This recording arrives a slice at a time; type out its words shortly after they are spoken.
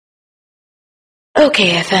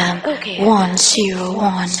okayfm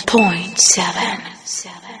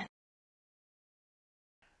 101.7.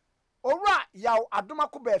 Ora yaw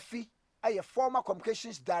Adomako Baafi a former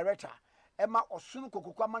communications director Emma Osunu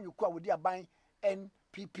Kokokwa Manyuku a wodi aban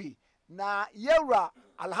NPP na Yewra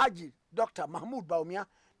Alhaji Dr. Veep Bawumia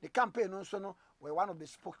the campaign no so no were one of the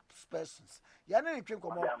spokespersons. Yana ni twin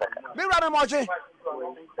komo. Me rana moje.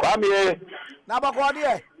 Kwame Na bakwa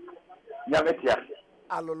de. Nyametia.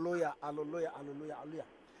 Hallelujah, hallelujah, hallelujah, hallelujah.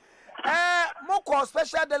 Moko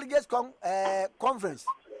special delegates conference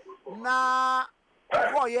na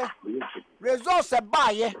koye results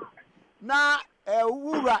baye na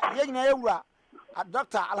wura ye nyina yewura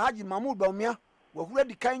Dr. Alhaji Veep Bawumia wo hura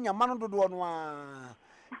di kan nyama no dodo no a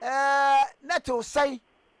neto sai.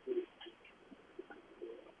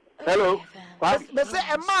 Hello. Be say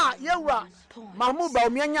ema yewura Veep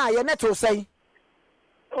Bawumia nya ye neto sai.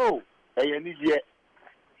 Oh, ni je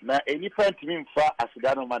na enipa ntimi mfa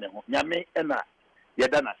asida no ma ne ho nyame na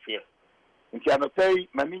yeda na se nti anopai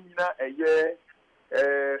mami nyina eye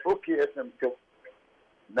okayfm show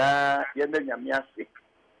na yenda nyame ase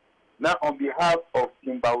na on behalf of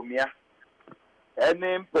Bawumia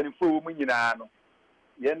mpanifo wo mu nyina no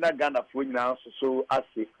yenda Ghana fo nyina so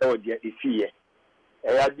ase o de efiye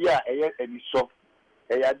eyade a eye eniso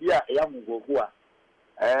eyade a eyamugogo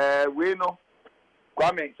a we no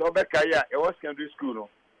Kwame so be kaya e was secondary school no.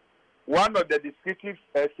 One of the descriptive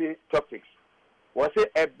essay topics was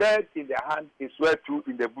a bird in the hand is where two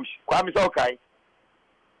in the bush. Kwame is okay.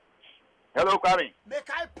 Hello, Kwame. A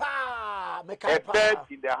bird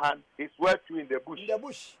in the hand is where two in the bush. In the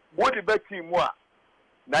bush. What the best team was?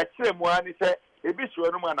 Naturally, one is a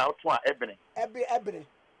bishop no man out one ebony. Ebony.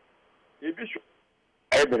 A bishop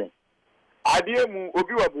ebony. Idea mu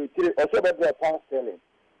obi wa butire o se be pound sterling.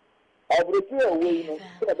 Abrotu away no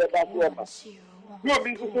se be back to you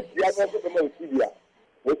be so the other Sibia.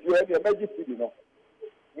 What you have a magic city no.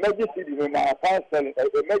 Magic city no my pound selling a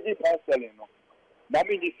magic pound selling no.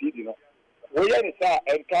 Naming city no. We are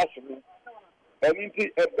and cash me. And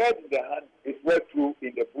into a bird in the hand is where through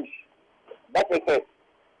in the bush. That is it.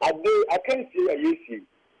 I can't see a yesi.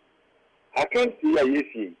 I can't see a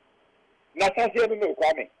yesi. Natasha no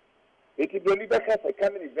Kwame. It is only because a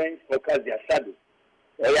coming events because they are shadow.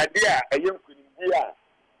 A idea a young Kunindia.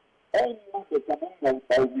 And the command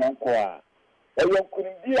by Yankoa. A young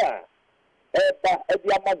Kunindia. A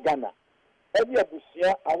Yamagana. Every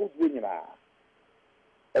Abusia, I would win. A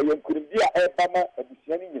young Kunindia, a Bama, a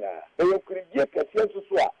Busianina. A young Kunindia,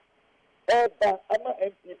 Cassiusua. Eba Ama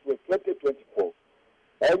MP for 2024.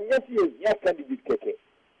 And yes, he is your candidate, Keke.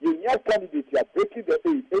 Your candidate, you are breaking the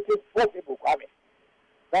age. It is possible, Kwame.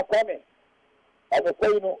 Now, Kwame, I will say,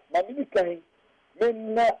 you know, Mamini Kain,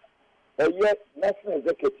 men not a yet national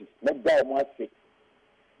executive, not down one six.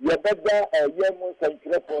 You better a year more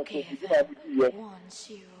central for you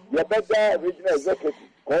better regional executive,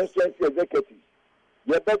 constituency executive.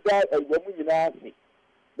 You better a woman in Army.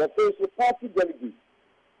 The first party delegate,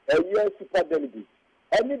 a year super delegate.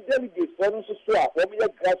 Any delegate for us to swap, when we are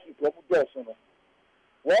grassroots, when we do so.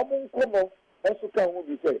 Woman come on, also can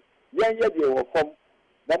we say, young they will come.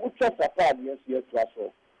 The mutual support, yes, yes, to us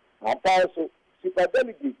all. And also, super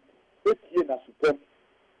delegate, 8 years as supreme.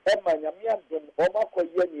 Emma Yamian, Omako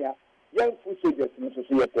Yenia, young food soldiers in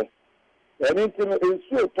society. And into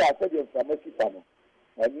ensure to our study from Mexico.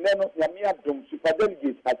 And then Yamian, super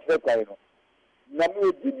delegates at Requirement.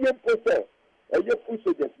 Namu Didian Posse, a young food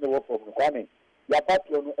soldiers no from Kwame.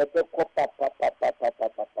 Yapaton at the copper, papa.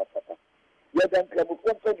 Yet then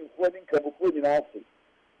Camucon informing Camucon in our city.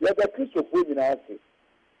 Yet the Christopher in our city.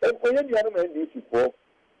 And for any other man, this is for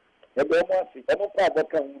the Bomasi, and no power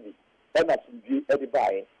can be, and as you at the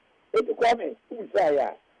buy. It's a Kwame, who is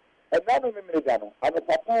I? And none of them, and a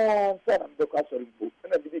papa, son of the castle,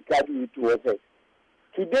 and a big cardi to us.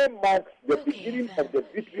 Today marks the beginning of the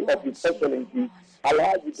victory of His Excellency,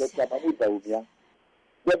 Alhaji Dr. Veep Bawumia.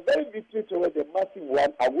 The very victory toward the massive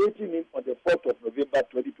one awaiting him on the 4th of November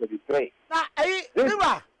 2023. Now,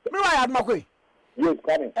 Adomako. Yes,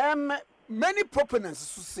 Kwame. Many proponents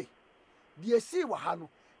say, the AC Wahano,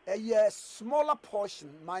 a smaller portion,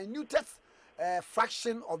 minutest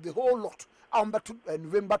fraction of the whole lot, on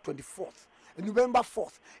November 24th, November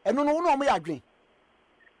 4th. And no, me agree.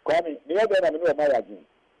 Kwame, me have been a my agree.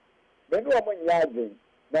 Me no mo yagin,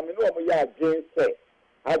 na me no mo yagin say,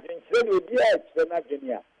 as in say we be a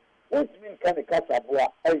Nigeria. What mean can the Casaboa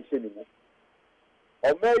and Senimu?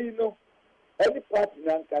 Or may you know, any party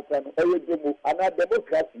nan Casano, or you and a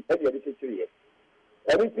democracy, any other here.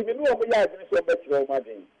 And if you know me yagin so much for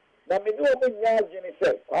imagine. Na me no mo yagin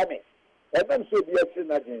say, Kwame. And then so be a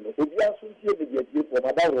Senagin, if you are soon here with your from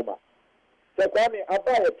Adaroma. sɛ kwame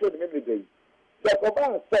aba yɛ to ne mmemme da yi sɛ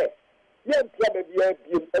kɔba sɛ yɛntua baabi a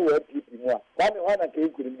biem ɛwɔ npp mu a kwame hɔ na nkɛyɛ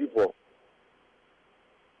nkunim bi fɔ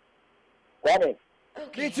kwame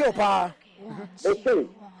Kiti opa. mese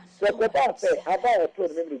sɛ kɔba sɛ aba yɛ to ne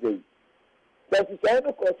mmemme da yi sɛ sisae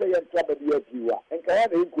no kɔ sɛ yɛntua baabi a biem a nka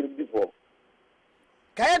hɔ na yɛ nkunim bi fɔ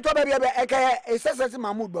Kaya to baby eka esese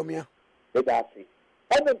Mahmoud Bawumia. ɛda ase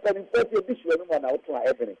ɛne mpanimfoɔ sɛ ebi hyia no mu a na woto a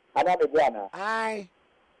ɛbene anaa mebo anaa Ai.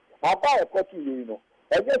 aba a ɛkɔto yei no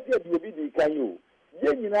ɛnyɛ sɛ ɛde obi di kan yi o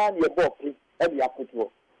yɛn nyinaa ne yɛbɔ ke ɛne akotoɔ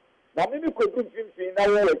na me kɔdu mfimfini na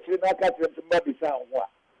wɔwɔ akyire na aka kyerɛ nso mma bisa ho a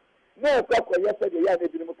na ɛkɔ akɔyɛ sɛdeɛ yɛ a na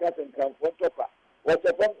ebinom ka sɛ nkamfoɔ ntɔkwa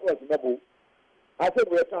wɔkyɛ fam kɔɔse mɛbo asɛ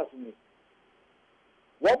bo yɛtɔ aso ni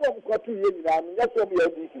wɔn a wɔkɔto yei nyinaa no nyɛ sɛ wɔn yɛ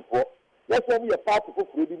ndcfoɔ nyɛ sɛ wɔn yɛ paati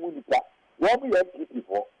foforɔ bi mu nipa wɔn yɛ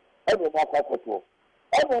nppfoɔ ɛna wɔn akɔ akɔtoɔ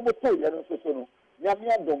ɛna wɔn to yɛ no nso so no nyame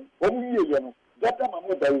adom wɔn yie yɛ no dɔkta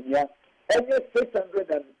Mahmoud Bawumia ɛnyɛ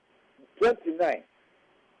 629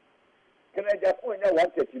 kena Japan ɛnyɛ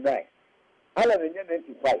 139 ala na ɛnyɛ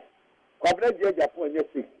 95 kwabena gye Japan ɛnyɛ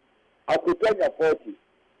 6 akoto ɛnyɛ 40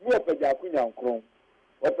 mu ɔpɛ gyako nyankron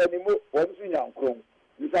ɔpɛ ne mu wɔn nso nyankron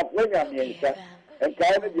nisafoɔ nya mmiɛnsa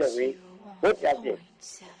nkae no deɛ wei wɔte aseɛ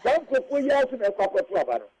saa nkurɔfoɔ yi aso na ɛkɔ akɔto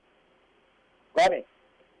aba no kwame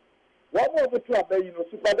wɔn a wɔto aba yi no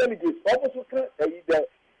super delegates wɔn nso ka ɛyi dɛ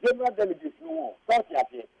general delegates no wɔ sɔɔte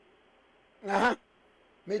aseɛ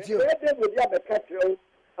Metio. ɛdɛ wòdi abɛka kyerɛw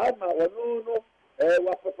ama wɔn no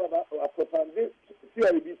wapɔpande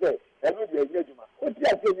theory bi sɛ ɛno deɛ ɛnyɛ adwuma wɔte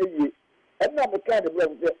aseɛ nyɛ yie ɛna meka ne bla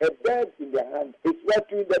mu sɛ a bird in the hand is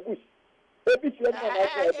working in the bush ebi hyɛ no na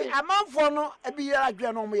ɔsɛ ɛbɛn Amanfo no ebi yɛ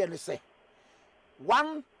adwene no mo yɛ ne sɛ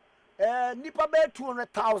one nipa bɛ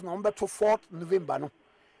 200,000 on beto 4th November no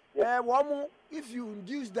wɔn if you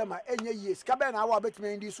induce them enye years ka bɛ na awa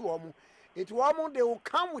betumi induce wɔn it wɔn they will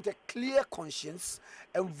come with a clear conscience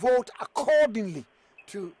and vote accordingly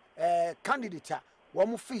to candidate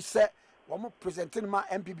wɔn feel sɛ wɔn presenting ma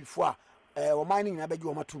MP before wɔn mining na bɛgye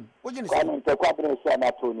wɔn atum wogye ne sɛ kwame ntɛkwa abene so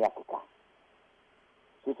anato ni akeka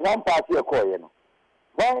sisram party ɛkɔɔyɛ no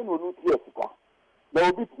wɔn na ɔno tie sika na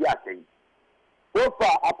obi tie asɛn so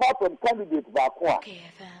far apart from candidate baako a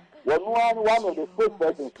wɔn one of the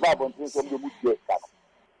spokespersons for abɔnten sɔm de mu tie sika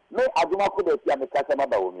no ne Adomako Baafi a mekasa ma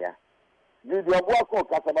Bawumia video boako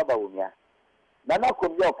kasa ma Bawumia nana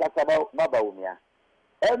komya kasa ma Bawumia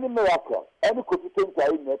any miracle any competent guy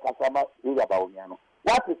in kasa ma Bawumia no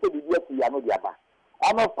what is the video ya no diaba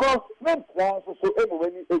and of course men trans so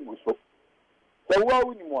anyway egu so wa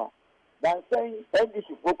wuni mu a dan say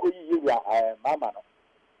NDC foko yi ya mama no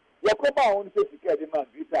yakoba on se sika de man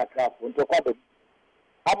visa craft ntokwa bam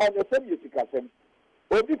amanya sem yesika sem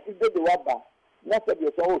obi fide de waba na se bi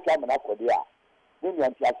so ho twa mana kode a ne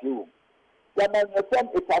nyanti ase wo yamanya sem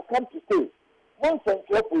it has come to stay one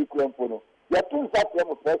central for ikrampo no ya tun sa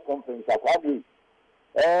press conference akwabi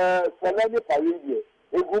salani parade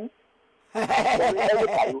egum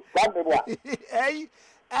hey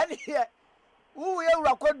ani wo ye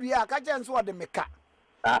wura kodua ka je nso de meka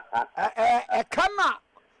kana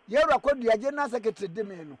ye wura kodua je na secretary de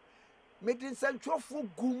me no meeting centrofo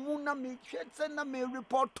gumu na me hwetse na me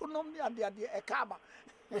report no me ade ekaba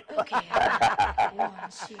Okay.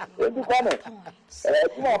 Ebi kwame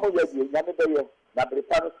tuma mo ye die nyame beye na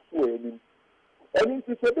brepa no so enim eni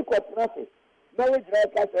nti se bi kwatena se na we gyina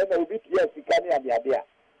ka se na obi tie sika ne ade a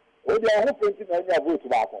o de ho penti na nya vote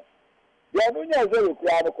ba ko ya no nya zero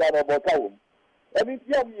kwa no boka wo eni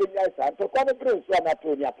ti am ye nya sa to kwa no bre so na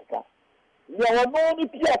to ni apeka nya wo no ni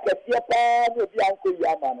pia kase pa no bi anko yi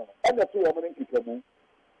ama no e na to wo mo nkitamu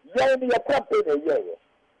ya ni ya campaign e ye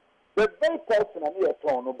the very person and your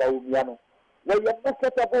tone no Bawumia no where you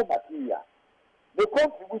marketable material the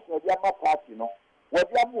contribution of your party no where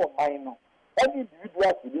you are more mind no any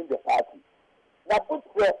individuals within the party now put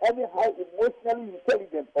for any high emotionally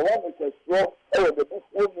intelligent or one which is strong or the book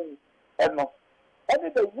woman and no any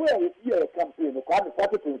the way if you are a campaign no can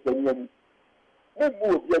party to say any no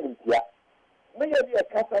more the here may be a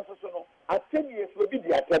consensus no at 10 years will be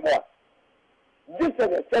the attempt this is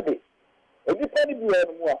a study. And if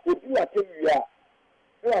anybody more, if you are telling you are,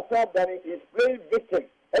 you are saying that he is playing victim,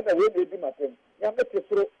 and the way they do my thing, you are making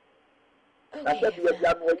through. I said, you are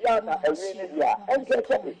Yana, and we are, and get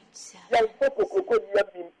something. You are so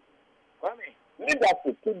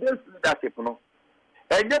leadership, today's leadership, no,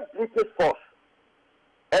 and yet British force,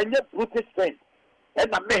 and yet British strength,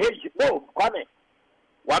 and the message, no, Kwame,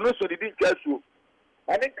 one also didn't care you,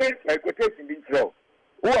 and it came by quotation being thrown.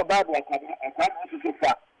 Who are bad was so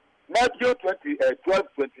far. Matthew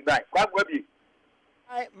 12:29.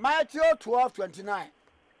 Matthew 12:29.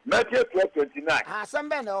 Matthew 12:29.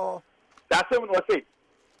 Sambe no. That's what I say.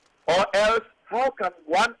 Or else, how can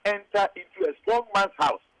one enter into a strong man's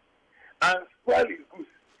house and spoil his goods,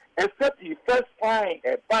 except he first find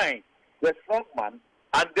the strong man,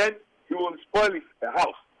 and then he will spoil his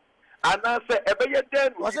house. And I say,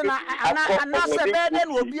 then was and I said,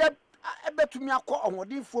 then will be a bet to me on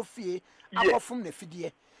what info fee from the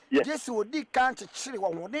fidie. Yes, would be can't chili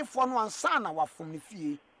on what if one son our from the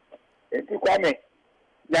fee. It is coming.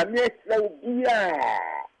 Yamiesla,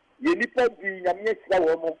 you need to be Yamiesla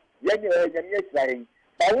woman, Yamiesla.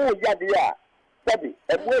 Oh, Yadia, Sabi,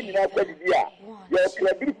 and when you are ready, you're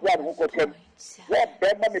a big one who could come. What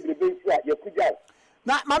the money be based at your could out.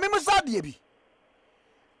 Now, my members are dear.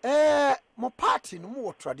 More party, no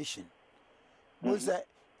more tradition. Was a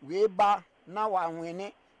way bar now I win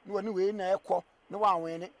it, no one way no equal, no one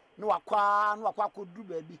win it, no aqua could do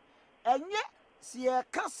baby. And yet, see a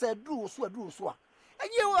cancer do so. And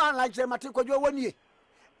you are like Jamatico, you 1 year.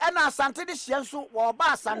 And I santed the Shensu or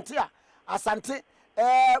Bar Santia, Asante,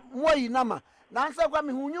 more nama. Nancy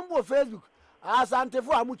Grammy, who knew more Facebook. Asante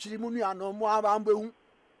for Amuchimunia, no more Ambu.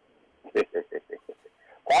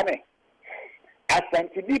 Kwame,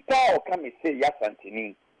 Asantini pa or come and say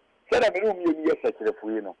Yasantini. Said a room you near such a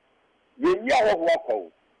fuino. You near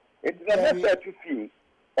walk. It's not better to see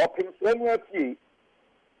or concern your fee.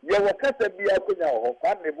 You will cut a beer or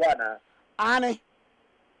family one. Annie,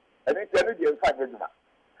 and it's a video five.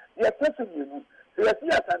 You're touching you. So I see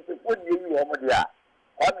Asante for you or Modia.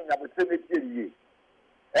 I mean, I would say it you.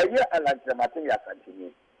 A year I like the material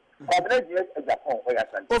Santini. I'm not yet a Japan or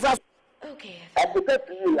Yasantini. Okay. I would say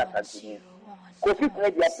to you, Yasantini. Coffee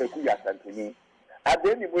made Yasantini. At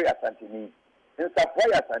the anyway, Yasantini. In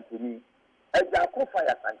Safaya Santini. A Jacofa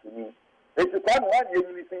Yasantini. It's a one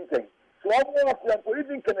year thinking. So I'm more of them for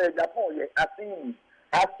even Canada Japan.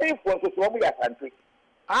 I think for the Swami Yasantini.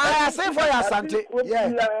 I say for Yasantini.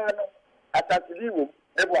 Yeah. Asantini,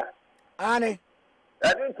 never. Annie.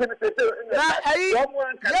 I didn't say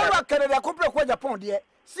someone can Canada Cooper for Japan, dear.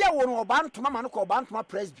 See, I won't ban to Mamma call Bantama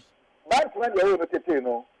Presby. That's when you own a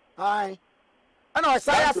no. Aye. I know I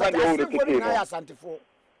say I Santa for.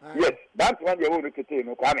 Yes, that's when you own a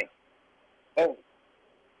no coming. Oh.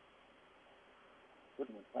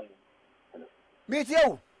 Meet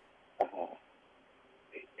you.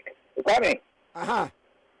 Coming.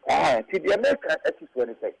 See the American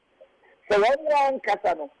episode. So one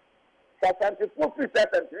Casano. Santi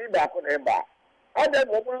 4% back on Emba. And then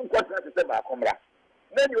one quarter to the Macomra.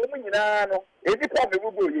 Then you mean, any time you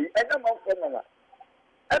will be, and I'm not from Mama.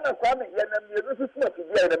 And I'm coming, and I'm not to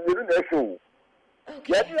be a million show.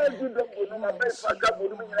 Yet, you don't know my best for a couple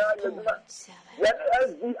of minutes. Yet, as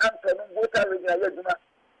the answer, water in Yajuma.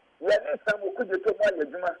 Yet, some who could get to my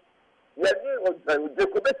Yajuma. Yet, they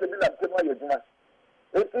could make a million to my Yajuma.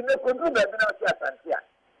 It's in the control of Santia.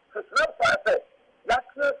 So, it's not perfect.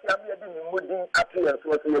 That's not the moving appearance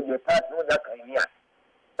what you get past no that idea.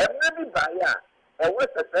 And maybe by ya, or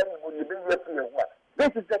what's the time when you bring your fear?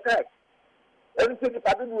 This is the time. Everything is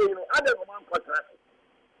happening with you, other one contract.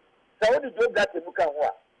 So, what did you get to look at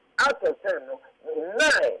what? Out of 10, 9,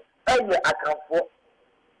 and I come for.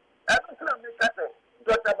 Every time you cut it,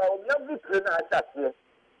 Dr. Bawumia trainer at here.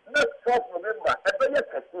 Not 4th November, every year,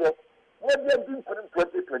 what they are doing for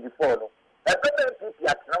 2024. Every time you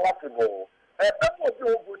are now. I'm not going to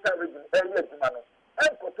go to region,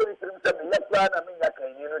 and for 23 let plan and mean that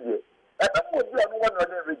can you do. I'm going to do one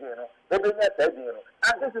other region, and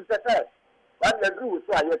this is the time. When you do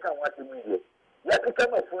so, I can watch the media. You have to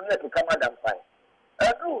come up for to come out and find. I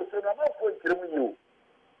do so, I'm not going to you.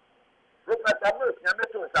 Look at the most, you're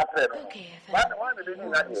making a Okay, one of the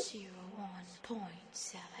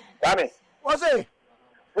 101.7. What's it?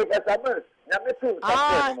 Look at the most, you're making a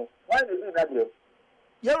why did you not do?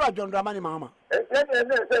 You're a John Dramani Mama. And then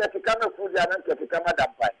say that you cannot food and to come out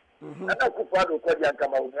and find. And I could follow Kodia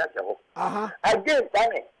come out. Again,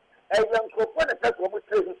 Danny, a young couple that has almost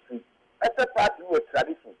history. That's a part of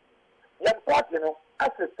tradition. Young part,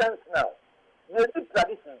 as it stands now, you need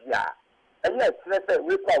tradition, yeah. And yes, let's say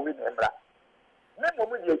we call with Embra. Never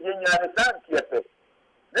will you get your son, Kiepe.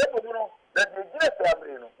 Never know that you get a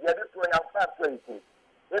brain, you're just where I'm fast waiting.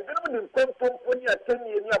 The government comes from 10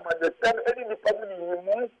 years, understand any family you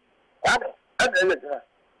move. And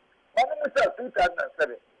Mama was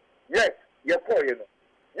 2007. Yes, you're poor,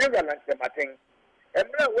 You're going to say my thing. And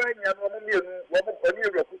now, when you're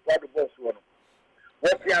the boss one.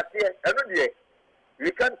 What you are saying,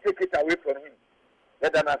 you can't take it away from him.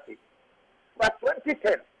 Let them ask it. But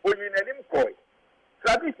 2010, when you need him, boy,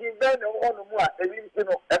 tradition then on more, a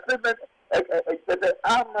payment, a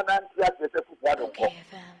arm and anti 2014,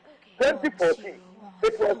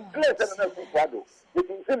 it was clear that another Fado. It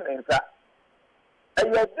is in Mensa,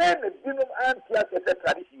 And you're then a dinner and theatre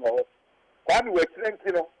tradition or one way strength,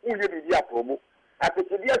 you know, who you be a promo. At the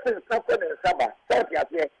Indian Southern and Saba, South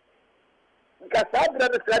Yasser. Because I've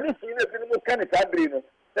done a tradition in a minimum kind of Sabrino.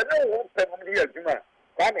 The no one family of Juma.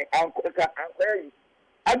 Kwame, Uncle,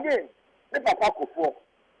 again, the Papa for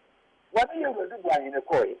 1 year will do one in a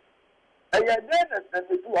coin. And you're then a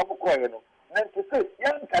 22 of a coin. 96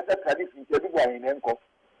 young Kata tradition to do one in Enco.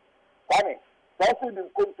 Kwame, also the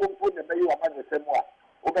control for the mayor among the same one.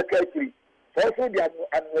 Over Kerry. Also the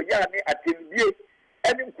Anoyani at Tindia.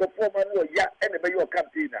 Any performer or ya and the mayor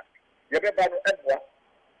campaigner. Yabano and what?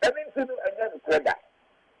 And into another credit.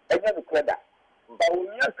 Another credit.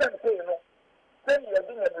 Bawumia campaign, send your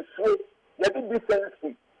dinner the show, you did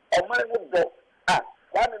decency, or mine would go. Ah,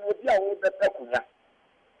 one would be our own Takuya.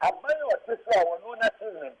 A man or sister or no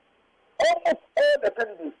nothing. Almost all the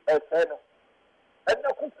candidates are fair. And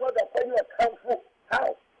now could for the penny account for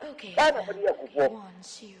how? Okay.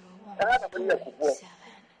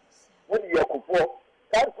 When you are for,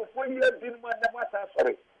 that for 4 years didn't want the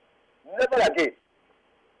sorry. Never again.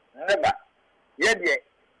 Never. Yet,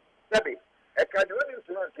 Sabi, a Cadonian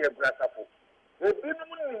to not care Brassafo. The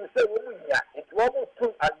minimum say woman, it almost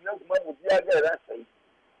took a young man with the other essay.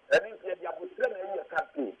 And if you have a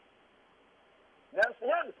campaign. Nancy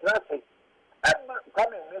Young traffic. I'm not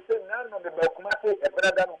coming, Mr. None of the Bokumate, a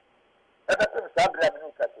Bradano. Ever since Abraham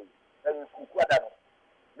Newcastle, and you could quadano.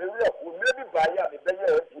 Maybe by the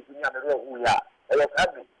Bayer is in the who are, I was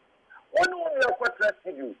happy. One only of what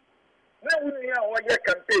trusted you. No, we are one year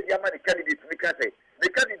campaign, Yamani candidates, because the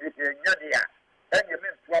candidate in Yadia, and you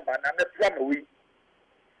meant Swab and I'm a Swamaway.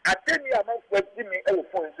 I tell you about what Jimmy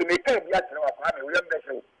Elphone to make a Yatano of Hammy, we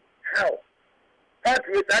measure. How? That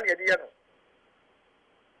was Anya.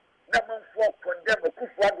 Number 4 condemn a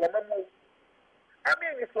Kufwan woman. I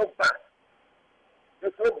mean, it's so bad.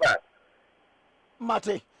 It's so bad.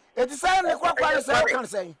 Mate, it is saying the quack I can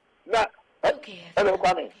say. Okay. Hello,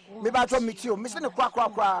 Kwame. Maybe I told me to you, Mr. The quack.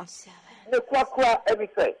 The quack,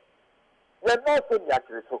 everything. You're not so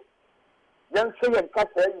natural. Young say and cut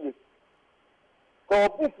you. So,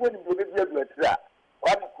 this would be the other trap.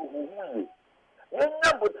 One who you. You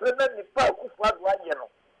number tremendous power of 1 year.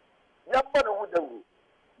 Your mother would do.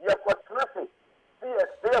 You're for traffic. See a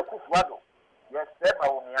stay of Kufwado. Yes, stay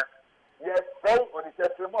Bawumia. Yes, stay on the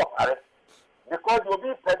system of arrest. Because you'll be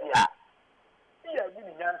Pedia. Here, you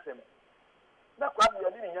didn't answer me. Not quite you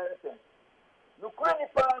didn't answer me. Look, any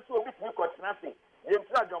parents will be you got nothing. You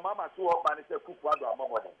tried your mamma to up and say Kufwado a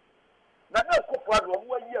moment. Now, no Kufwado,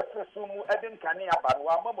 1 year for Sumu, Eden Kania, but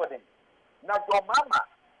 1 moment. Now, your mamma,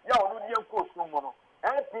 you are only young Kosumono,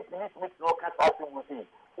 and people need to no cat out to see.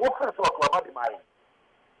 What can talk about the mind?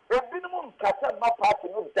 The minimum Casa party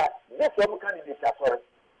of that. This one candidate, sorry.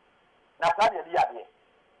 Natalia,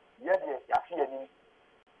 yet, Yafiani,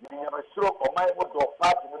 you never stroke or my wood dog,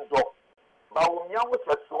 party with dog. Bawumia was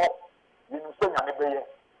a swap. You know, so I'm campaign and yes,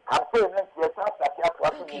 after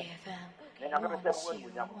watching. And I'm going to tell you.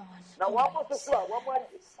 Now, one was a swap, one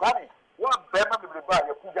Kwame, one Bema will buy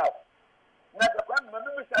your food out. Not a one,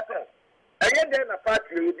 Mamma Sata. I end in a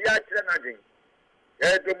party with the actual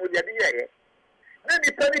the Mudia. Maybe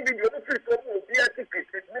telling me you're not free to be a secret,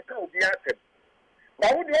 it's not be acted. But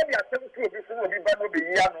would you have some proof if you will be Bano be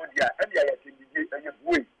Yanodia and the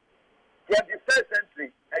way? 21st century,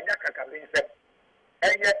 and Yakaka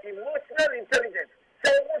and your emotional intelligence. So,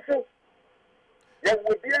 also, there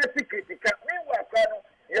would be a secret. Meanwhile,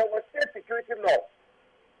 there was state security law.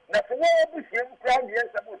 Now, for what was him proud, yes,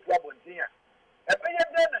 about trouble here. And when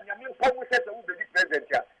you're done, and your main power says, I will be president,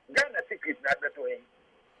 Ghana secret, not that way.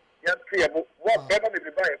 Young clear, what better may be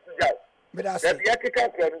by a good job. But I said, the ethical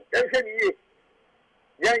problem,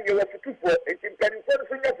 young, you were for 2 for, it's in Penny for 2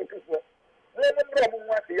 for. No problem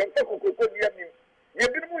was the young people could put him. You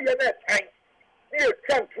didn't move your neck time. You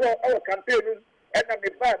can't throw our campaign, and I'm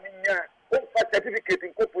a bar in your own certificate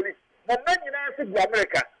in police. But then you answer to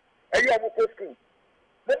America, and you are more school.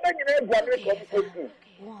 But then you know, America school.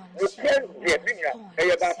 You can't get me, and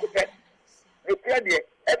you're about to pet. You can't get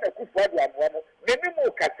a good for one. The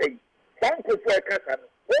new Cathay, thank you for a cousin.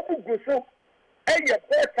 What would you so? And your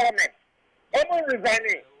poor family, I'm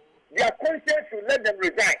resigning. Their conscience should let them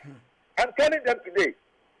resign. I'm telling them today,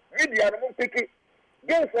 media are not picking.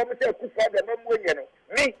 Go for me to put for the memory,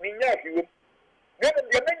 make me not you. Then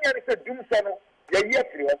the man is a doom son, the year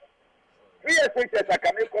through. 3 years later, I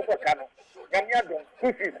can make over Cano. Yanyadon, who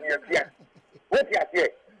is near here. What you say?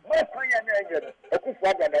 My prayer, a good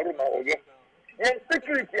father, and a room, oh, yeah. And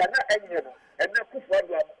security are not any and not good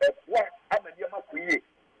father of what I'm a young queen.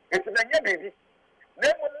 It's a young baby.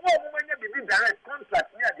 Then when no woman be direct contract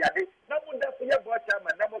near the other, no one does your watch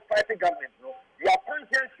and no fighting government. You are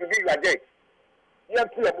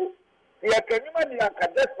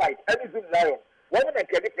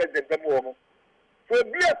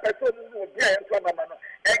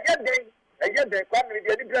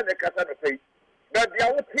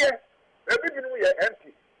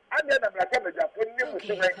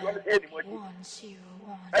yɛ di mo akyi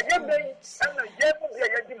ɛnyɛ bɛn ɛna yɛn mu yɛ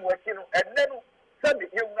yɛdi mo akyi no ɛnɛ no sɛbi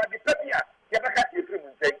yɛwura de pɛ bi a yɛbɛka yɛ firi mu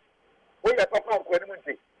nsɛn woyɛ papa nkɔ anim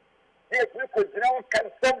nti yɛ kiri kɔ gyina hɔ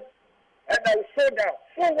kansɛm ɛna wo slow down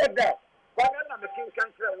forward down kwan ɛna mekenkan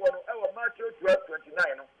kyerɛ wɔ no ɛwɔ Matthew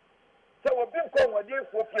 12:29 no sɛ obi nkɔ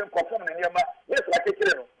wɔdefoɔ pie nkɔfom ne nneɛma yesu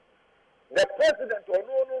akekyere no the president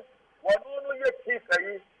ɔno no yɛ chief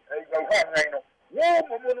ayi ɛhɔanan no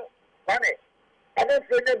wɔn mu no pane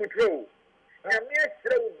abɛnfo nyɛ butire o nyame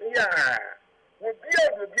akyerɛ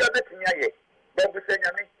obiara bɛtumi ayɛ bɛbusɛ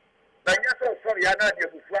nyame na nyɛ sɛ ɔsɔre yɛ anaade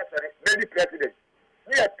abufuo asɔre bɛdi president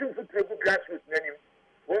ne yɛtu mfuturo gu grassroots n'anim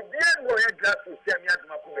obiara wɔ yɛ grassroots sɛ me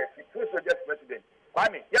Adomako Baafi full soldiers president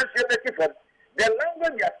pane yɛnhyɛ bɛti fam the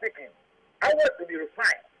language we are speaking ours will be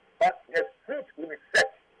refined but the fruit will be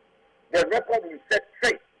set the record will be set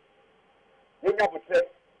straight wonya butire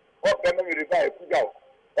ɔbɛma mi riba ekuga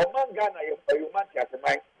ɔman Ghana yɛ man ti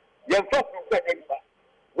aseman yɛmfa funfun ɛnyɛ nipa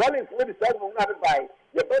rollins wo de saa ɔmo na ba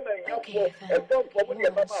yɛbɛma nyafo ɛsɛnfo mo de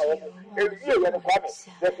yɛbɛma wɔn ewie yɛ no kwame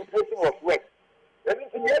the situation of work ɛni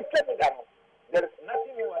nti yɛtwa mu da no there is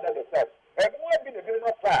nothing new under the sun ɛmoa bi na bi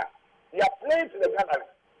no fa they are playing to the gallery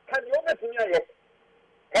kan yɛ ɔbɛtumi ayɛ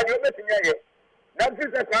na nti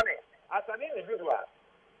sɛ kwame as an individual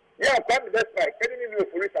yɛ kwame despite ɛni ni o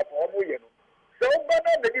police afɔ ɔmo yɛ no sɛ ɔba na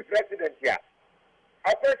ɔbɛdi president yɛ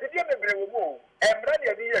apɛsidie bebree wɔ mu o ɛmra na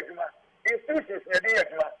yɛde yɛ adwuma institutions na yɛde yɛ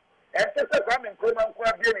adwuma ɛnte sɛ kwame nkrumah nko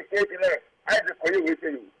abie ne stage lɛ ayɛ kɔyɛ wei sɛ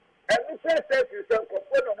yi ɛno sɛ sɛ sɛ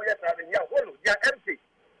nkɔfoɔ na ɔmo yɛ saa no yɛ aholo yɛ empty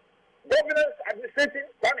governance administration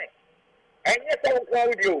kwame ɛnyɛ sɛ nko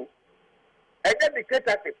awodi o ɛnyɛ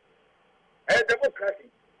dictatorship ɛyɛ democracy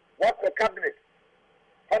wɔkɔ cabinet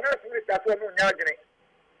finance minister sɛ ɔno nya adwene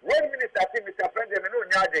road minister sɛ Mr. President no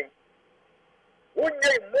nya adwene wonye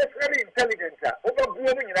emotionally intelligent a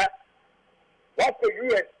wobɛbuo mu nyina wakɔ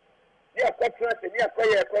UN ne akɔtena sɛ ne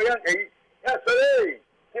akɔyɛ nkayi na sɛ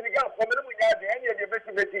Senegal fɔm no mu nya adwene ɛne ɛdeɛ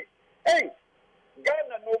bɛti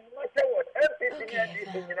Ghana no matter what MPP ne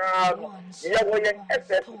NDC nyinaa no yɛwɔ yɛn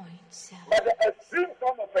SS but the extreme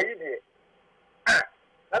form of ayi deɛ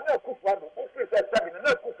na akufo no wofiri sɛ sɛbi na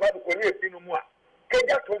akufo no kɔne efi no mu a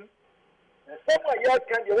kagya tom nsɛm a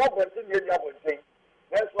yɛaka deɛ wɔabɔnten ne yɛni abɔnten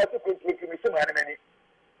nanso wɔte kontuotu mi sɛ maa n'ani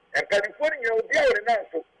mpanimfoɔ no nyina obiara wɔde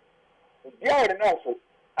nanso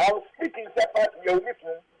I was speaking sɛ party yɛ omi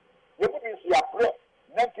tum yɛmu bi nso yɛaporɔ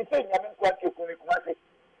na nti sɛ nyame nkwa nte kumi kuma se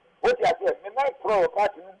wote aseɛ me nan porɔ wɔ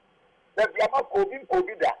party no na biama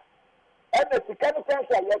kɔobi da ɛna sika no kwan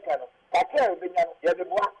so a yɛka no kakra a yɛbɛnya no yɛde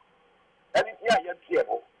boa ɛne nti a yɛnteɛ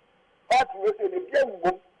hɔ party wɔ sɛ ne bia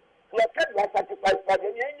nwuwom yɛka de wasacrifice pa deɛ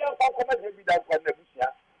yɛnya mfa nkɔma deɛ bi da nkwa no abusua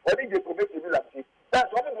ɔde gye kɔmɛti no lamse that's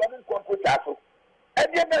why we don't come to Tasso. And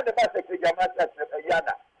you know the Master Jamasa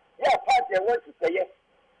Yana. Yeah, party I want to say,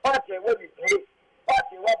 party I want to play,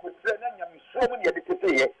 party I want to train, and so many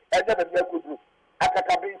educated, and never could do. I can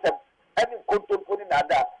bring some any control in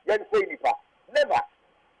Ada, young Fenipa. Never.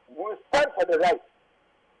 We will stand for the right.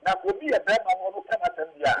 Now, for me, a man who come at them,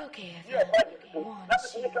 yeah,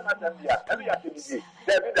 nothing come at them, yeah, every activity,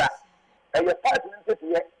 there that. And your party in the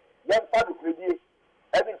city, young father could be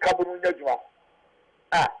any Cameroon Yajua.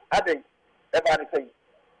 Ade, everybody say,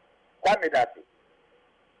 Kwame Dati.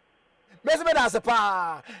 Mesme da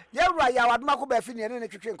sepa. Yewra ya Adomako Baafi ne ne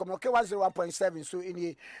twetwe nkomo ke 101.7 so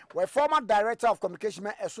ini we former director of communication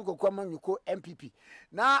Esugo Kwamanyuko MPP.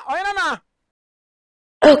 Na oyena na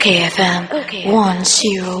okayfm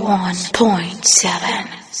 101.7